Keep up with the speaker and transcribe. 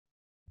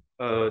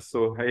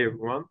So hey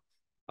everyone,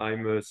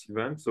 I'm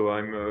Sylvain. So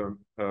I'm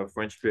a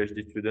French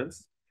PhD student,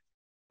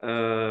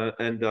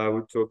 and I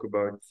will talk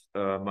about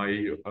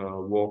my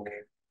work,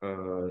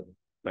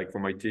 like for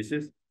my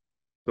thesis.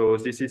 So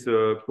this is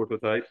a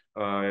prototype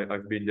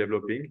I've been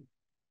developing.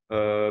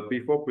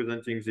 Before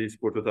presenting this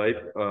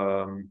prototype,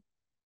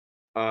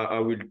 I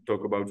will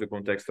talk about the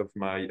context of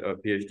my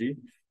PhD,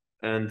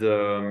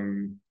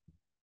 and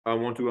I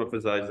want to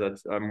emphasize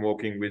that I'm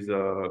working with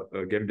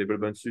game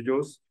development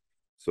studios.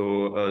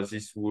 So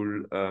this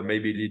will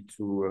maybe lead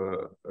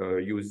to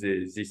use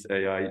this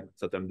AI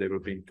that I'm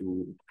developing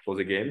for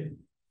the game.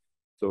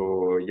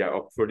 So yeah,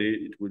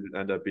 hopefully it will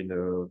end up in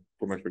a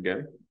commercial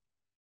game.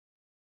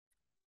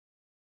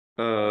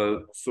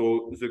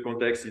 So the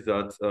context is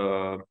that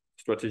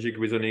strategic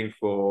reasoning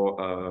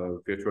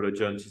for virtual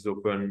agents is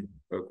often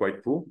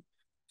quite poor.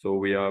 So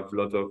we have a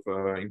lot of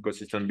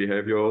inconsistent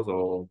behaviors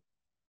or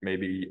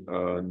maybe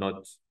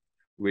not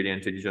really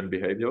intelligent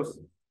behaviors.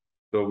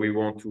 So we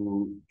want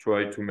to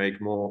try to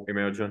make more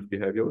emergent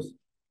behaviors.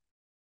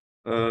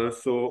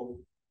 So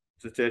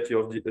the state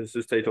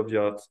of the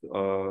art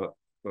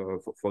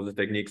for the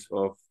techniques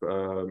of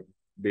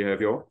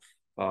behavior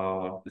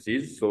are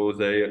these. So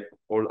they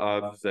all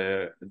have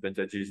their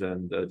advantages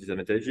and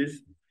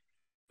disadvantages.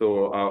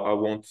 So I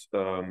won't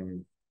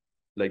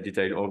like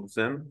detail all of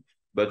them.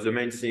 But the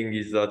main thing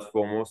is that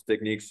for most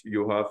techniques,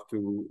 you have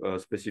to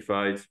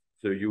specify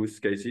the use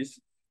cases.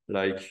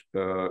 Like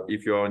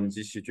if you are in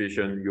this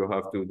situation, you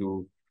have to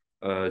do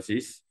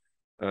this,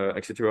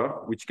 etc.,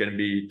 which can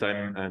be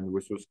time and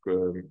resource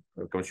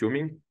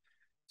consuming.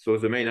 So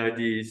the main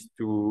idea is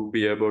to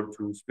be able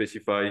to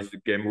specify the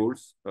game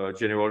rules,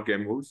 general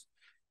game rules,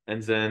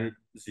 and then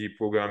the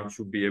program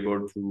should be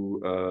able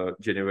to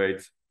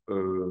generate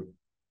a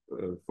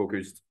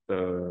focused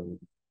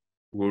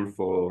rule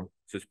for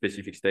the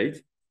specific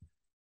state.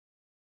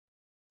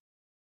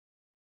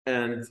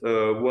 And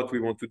what we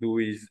want to do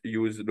is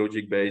use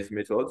logic-based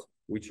methods,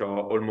 which are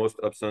almost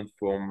absent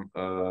from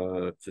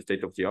the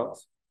state of the art.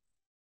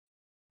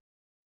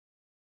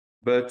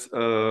 But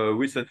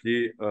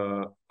recently,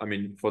 I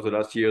mean, for the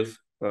last years,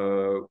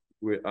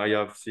 I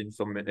have seen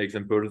some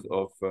examples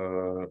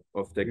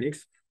of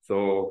techniques.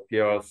 So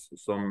here are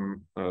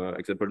some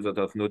examples that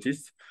I've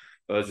noticed.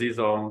 These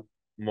are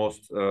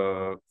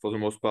for the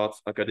most part,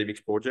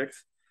 academic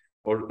projects.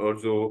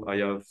 Although I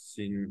have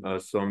seen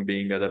some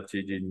being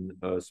adapted in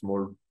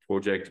small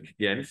project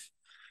games,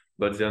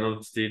 but they're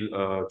not still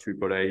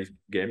AAA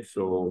games.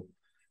 So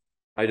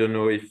I don't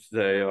know if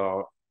they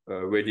are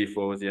ready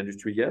for the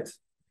industry yet,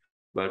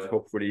 but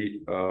hopefully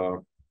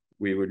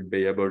we will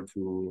be able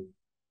to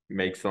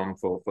make some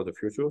for the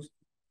futures.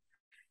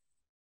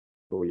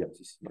 So yeah, this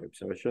is my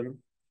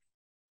observation.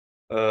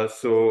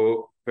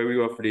 So very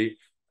roughly,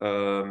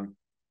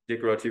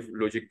 declarative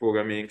logic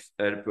programming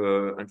help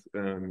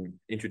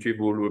intuitive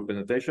rule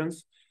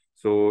representations.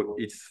 So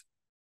it's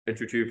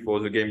intuitive for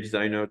the game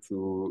designer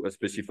to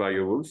specify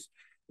rules.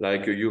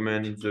 Like a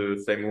human in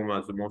the same room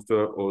as a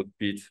monster or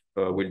pit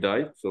will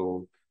die.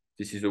 So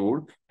this is a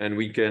rule, and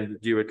we can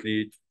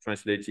directly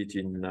translate it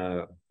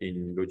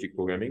in logic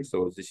programming.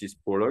 So this is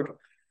Prolog,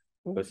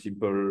 quite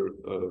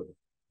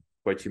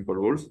simple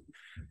rules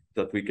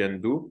that we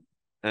can do.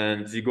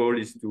 And the goal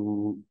is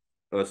to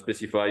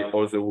specify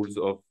all the rules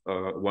of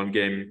one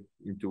game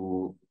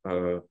into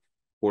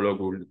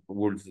Prolog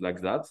rules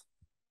like that.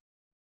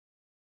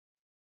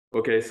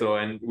 Okay, so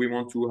and we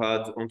want to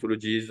add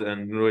ontologies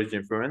and knowledge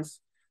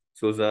inference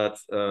so that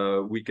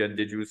we can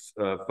deduce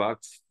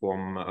facts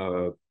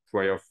from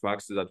prior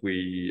facts that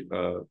we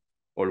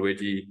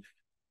already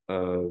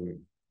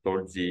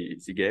told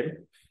the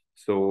game,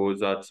 so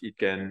that it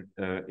can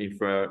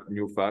infer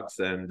new facts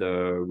and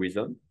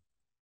reason.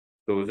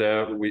 So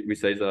there we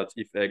say that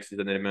if X is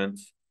an element,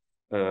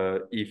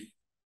 if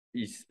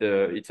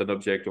it's an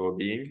object or a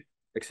being,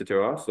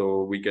 etc.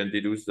 So we can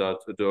deduce that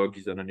a dog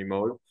is an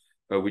animal,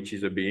 which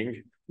is a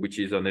being, which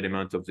is an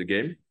element of the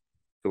game.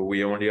 So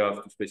we only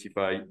have to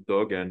specify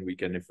dog and we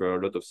can infer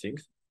a lot of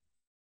things.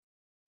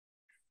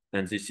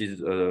 And this is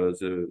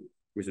the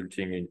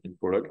resulting in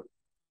Prolog.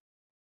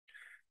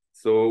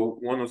 So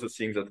one of the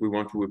things that we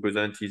want to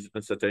represent is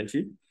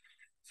uncertainty.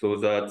 So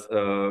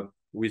that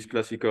with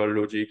classical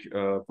logic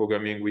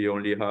programming, we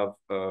only have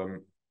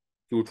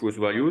two truth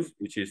values,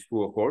 which is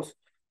true or false.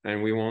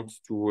 And we want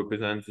to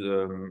represent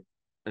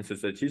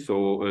uncertainty,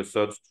 so a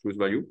third truth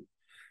value.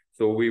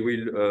 So we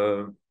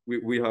will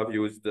we have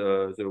used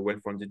the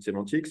well-founded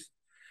semantics.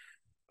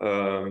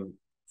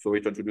 So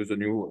it introduces a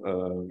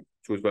new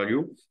truth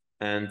value,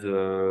 and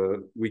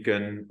we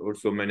can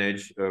also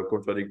manage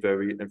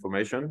contradictory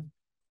information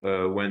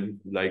when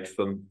like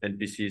some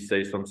NPC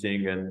say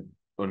something and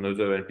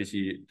another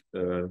NPC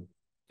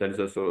tells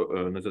us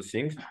another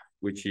thing,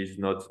 which is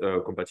not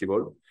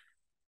compatible.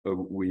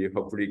 We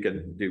hopefully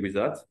can deal with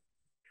that.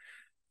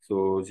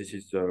 So this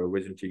is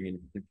resulting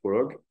in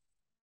Prolog.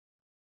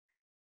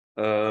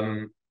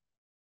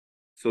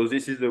 So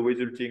this is the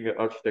resulting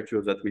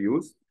architecture that we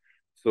use.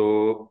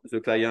 So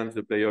the client,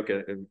 the player,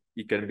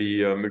 it can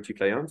be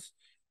multi-client.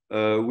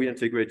 we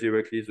integrate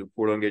directly the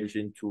Prolog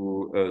engine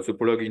to the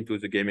Prolog into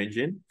the game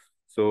engine.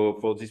 So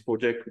for this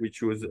project, we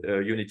choose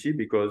Unity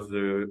because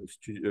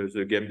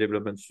the game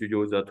development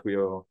studio that we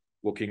are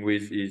working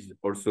with is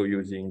also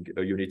using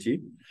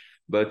Unity,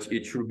 but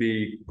it should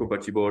be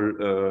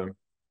compatible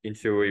in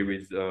theory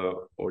with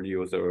all the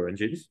other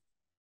engines.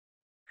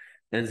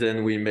 And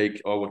then we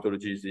make our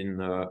ontologies in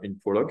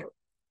Prolog.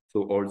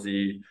 So all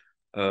the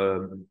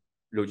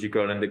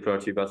logical and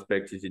declarative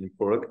aspect is in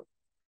Prolog.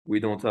 We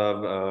don't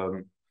have,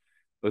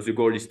 the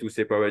goal is to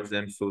separate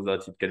them so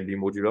that it can be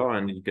modular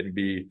and it can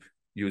be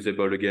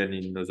usable again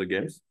in other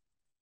games.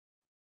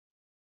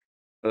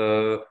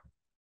 For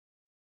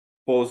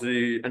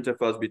the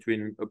interface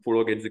between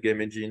Prolog and the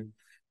game engine,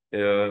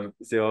 there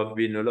have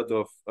been a lot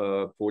of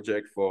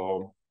projects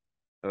for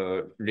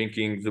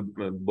linking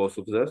both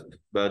of them,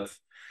 but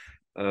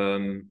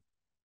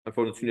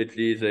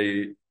unfortunately,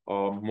 they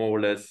are more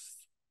or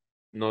less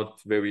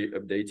not very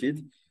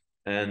updated,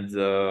 and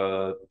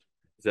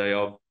they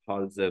have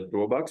had their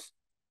drawbacks.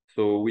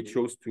 So we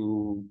chose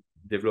to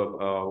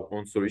develop our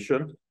own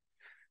solution,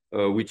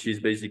 which is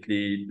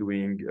basically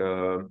doing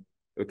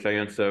a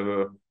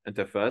client-server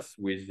interface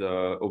with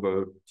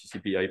over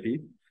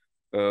TCP/IP,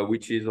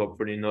 which is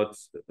hopefully not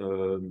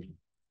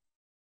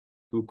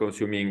too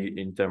consuming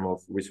in terms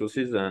of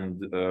resources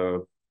and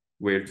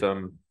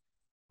real-time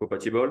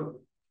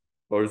compatible.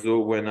 Although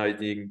when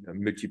adding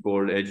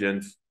multiple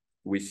agents,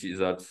 we see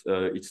that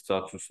it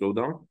starts to slow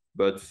down,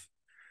 but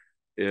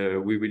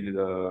we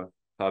will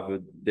have a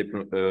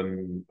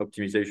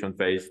optimization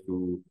phase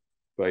to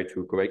try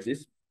to correct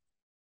this.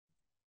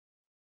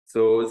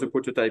 So the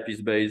prototype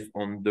is based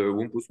on the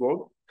Wumpus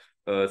World.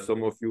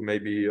 Some of you may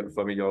be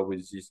familiar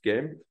with this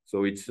game.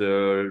 So it's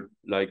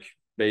like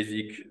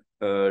basic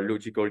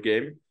logical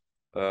game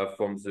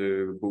from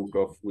the book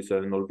of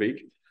Wissel and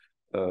Ulrich,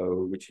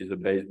 which is a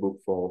base book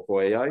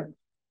for AI.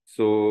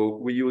 So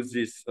we use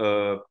this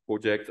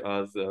project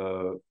as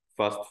a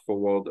fast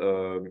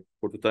forward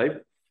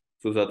prototype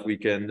so that we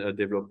can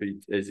develop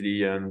it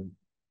easily and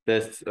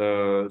test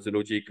the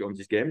logic on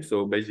this game.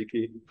 So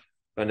basically,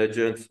 an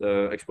agent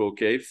explore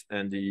caves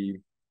and he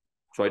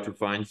try to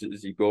find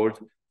the gold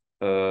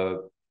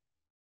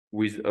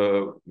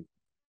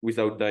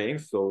without dying.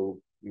 So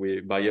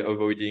by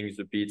avoiding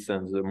the pits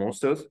and the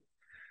monsters.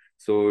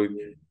 So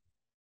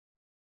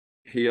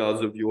here are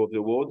the view of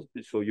the world.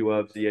 So you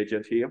have the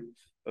agent here.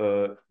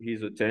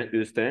 He's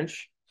a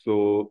stench.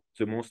 So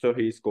the monster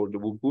here is called the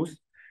Wumpus.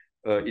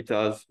 It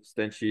has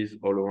stenches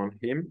all around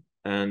him.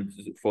 And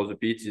for the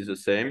pits is the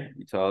same.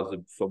 It has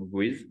some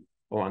breeze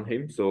around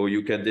him. So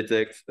you can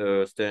detect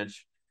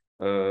stench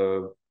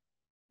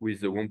with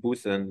the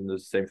Wumpus and the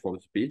same for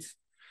the pits.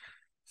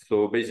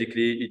 So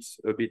basically it's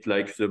a bit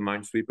like the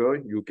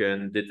Minesweeper. You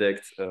can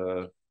detect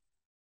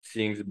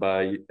things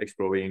by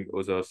exploring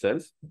other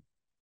cells.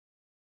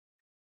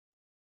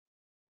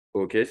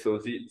 Okay, so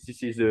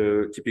this is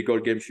a typical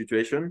game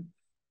situation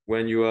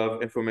when you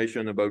have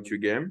information about your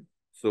game.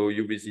 So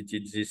you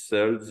visited this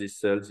cell, this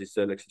cell, this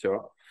cell, etc.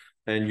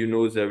 And you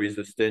know there is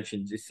a stench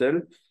in this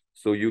cell.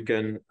 So you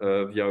can,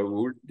 via a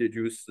rule,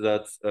 deduce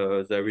that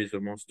there is a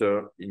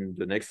monster in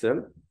the next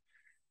cell.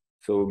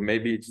 So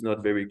maybe it's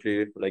not very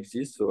clear like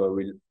this. So I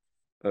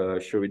will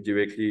show it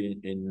directly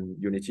in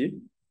Unity.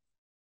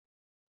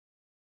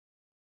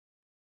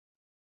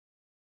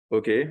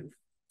 Okay.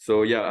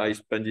 So yeah, I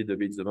expanded a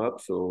bit the map,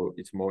 so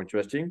it's more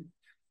interesting.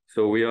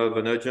 So we have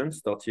an agent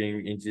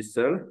starting in this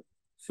cell.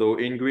 So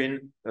in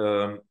green,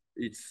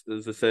 it's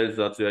the cell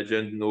that the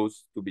agent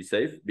knows to be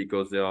safe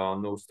because there are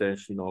no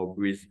stench nor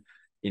breeze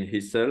in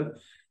his cell.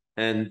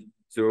 And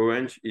the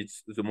orange,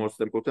 it's the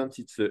most important,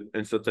 it's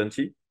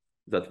uncertainty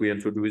that we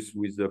introduce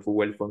with the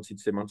well-founded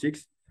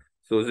semantics.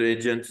 So the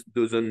agent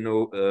doesn't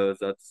know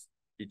that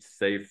it's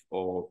safe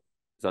or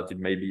that it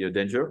may be a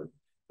danger.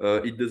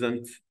 It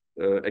doesn't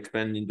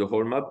expand in the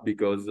whole map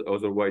because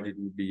otherwise it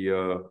would be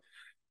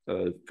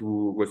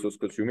too resource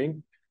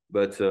consuming,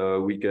 but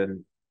we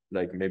can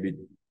like maybe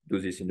do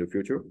this in the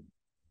future.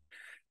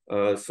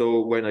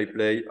 So when I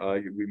play,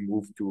 we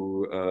move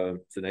to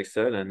the next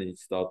cell and it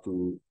starts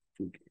to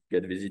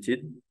get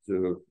visited.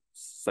 The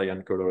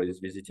cyan color is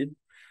visited.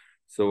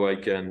 So I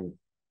can,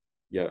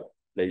 yeah,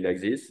 play like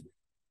this.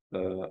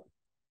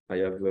 I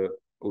have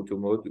auto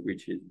mode,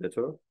 which is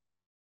better.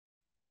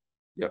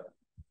 Yeah.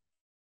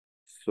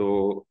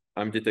 So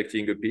I'm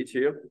detecting a pit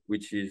here,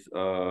 which is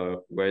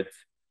red,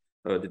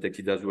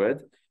 detected as red.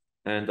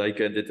 And I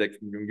can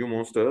detect new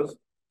monsters.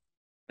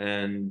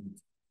 And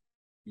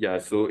yeah,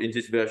 so in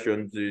this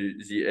version,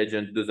 the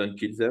agent doesn't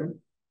kill them,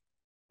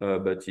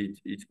 but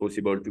it's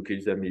possible to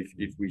kill them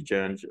if we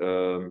change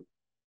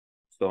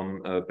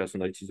some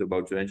personalities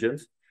about the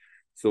agents.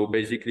 So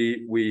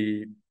basically,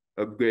 we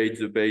upgrade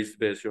the base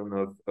version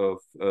of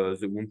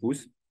the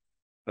Wumpus,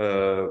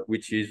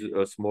 which is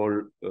a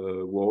small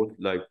world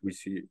like we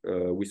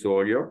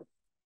saw earlier,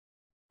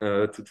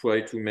 to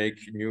try to make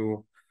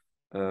new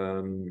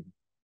how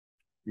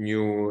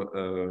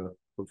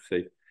to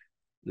say,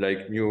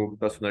 like new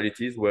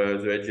personalities where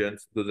the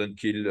agent doesn't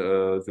kill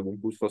the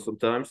Wumpus for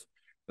sometimes,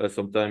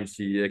 sometimes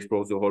he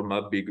explores the whole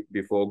map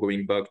before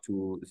going back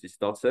to the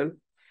start cell.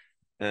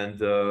 And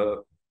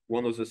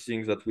one of the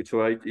things that we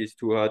tried is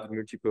to add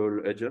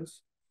multiple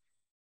agents.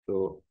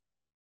 So,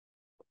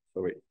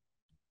 sorry.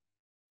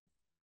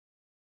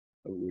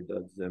 I would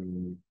add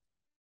them,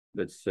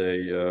 let's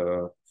say,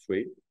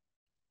 3,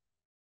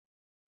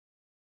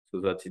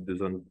 so that it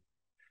doesn't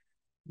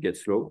get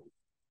slow.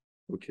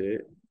 Okay.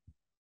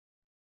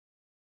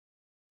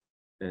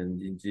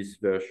 And in this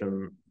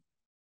version,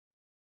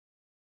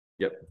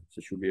 yeah,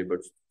 they should be able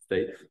to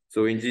stay.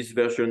 So in this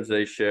version,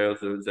 they share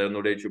their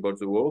knowledge about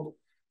the world.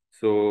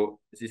 So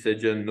this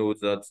agent knows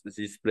that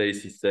this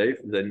place is safe.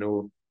 They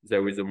know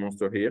there is a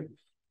monster here.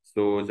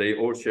 So they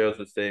all share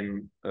the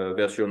same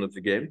version of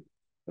the game.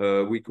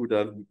 We could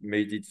have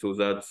made it so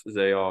that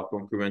they are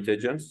concurrent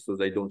agents, so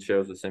they don't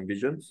share the same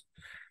visions.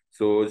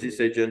 So this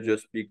agent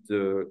just picked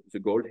the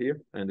goal here,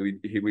 and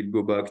he will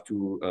go back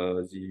to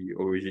the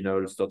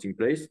original starting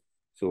place.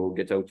 So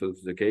get out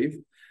of the cave,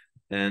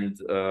 and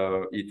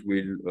it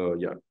will,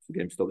 yeah, the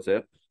game stops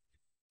there.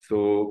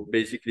 So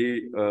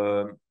basically,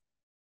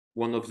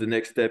 one of the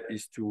next steps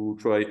is to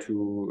try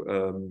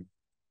to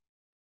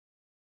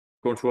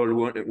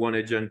control one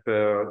agent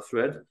per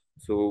thread.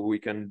 So we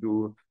can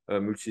do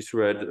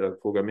multi-thread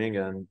programming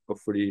and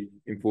hopefully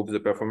improve the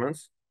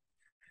performance.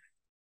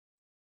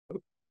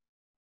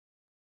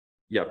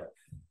 Yeah.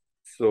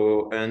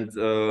 So, and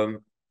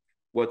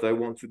what I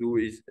want to do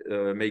is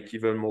make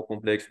even more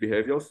complex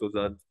behaviors so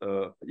that,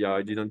 yeah,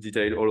 I didn't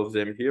detail all of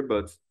them here,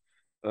 but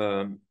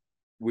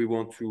we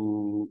want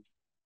to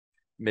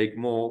make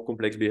more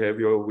complex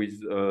behavior with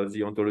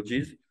the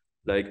ontologies,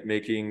 like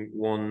making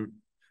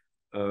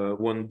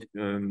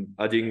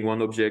adding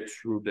one object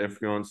should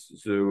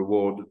influence the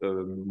world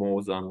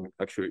more than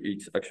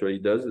it actually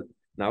does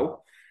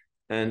now.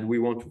 And we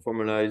want to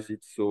formalize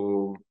it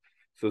so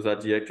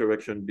that the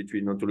interaction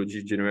between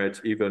ontologies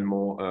generates even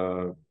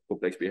more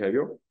complex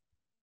behavior.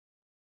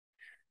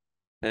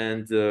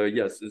 And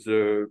yes,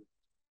 the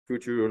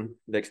future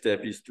next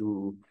step is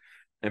to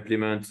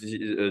implement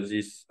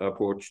this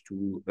approach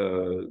to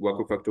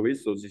Waco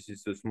factories. So this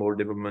is a small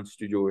development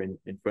studio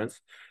in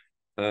France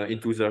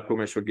into their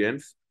commercial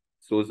games,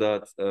 so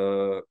that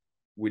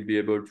we'll be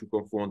able to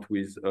confront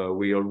with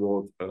real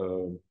world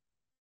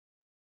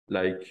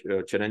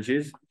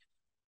challenges.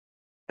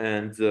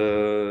 And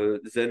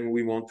then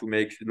we want to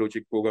make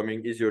logic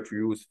programming easier to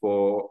use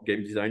for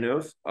game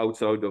designers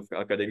outside of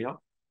academia,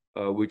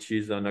 which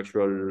is an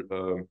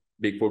actual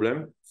big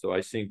problem. So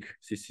I think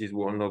this is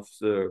one of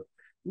the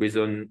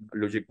reasons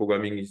logic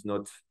programming is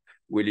not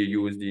really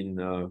used in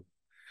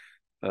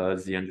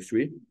the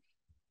industry.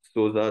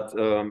 So that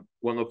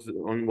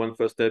one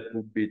first step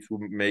would be to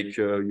make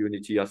a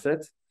Unity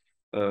asset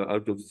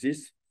out of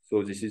this.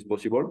 So this is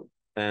possible,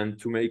 and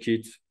to make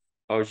it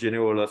as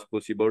general as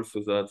possible so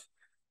that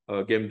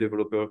a game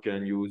developer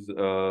can use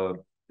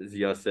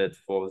the asset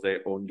for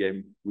their own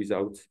game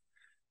without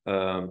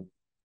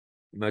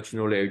much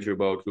knowledge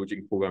about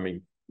logic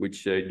programming,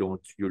 which they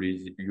don't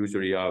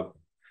usually have.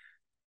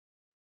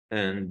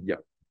 And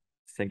yeah,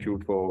 thank you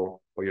for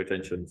your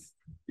attention.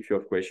 If you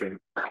have questions.